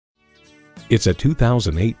It's a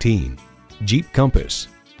 2018 Jeep Compass.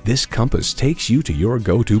 This Compass takes you to your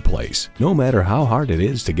go-to place, no matter how hard it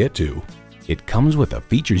is to get to. It comes with the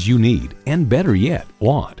features you need, and better yet,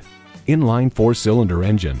 want. Inline 4-cylinder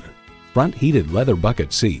engine, front heated leather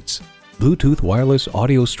bucket seats, Bluetooth wireless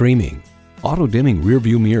audio streaming, auto-dimming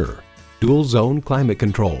rearview mirror, dual zone climate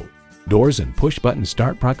control, doors and push-button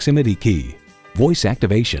start proximity key, voice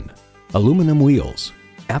activation, aluminum wheels,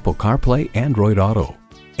 Apple CarPlay, Android Auto,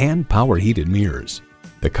 and power heated mirrors.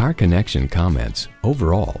 The Car Connection comments,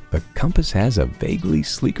 overall, the Compass has a vaguely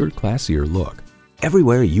sleeker, classier look.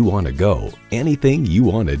 Everywhere you want to go, anything you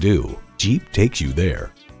want to do, Jeep takes you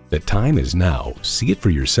there. The time is now. See it for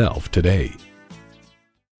yourself today.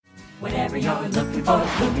 Whatever you're looking for,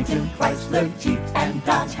 Bloomington, Chrysler, Jeep, and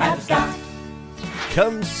Dodge has got.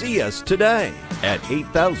 Come see us today at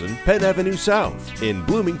 8000 Penn Avenue South in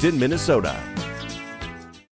Bloomington, Minnesota.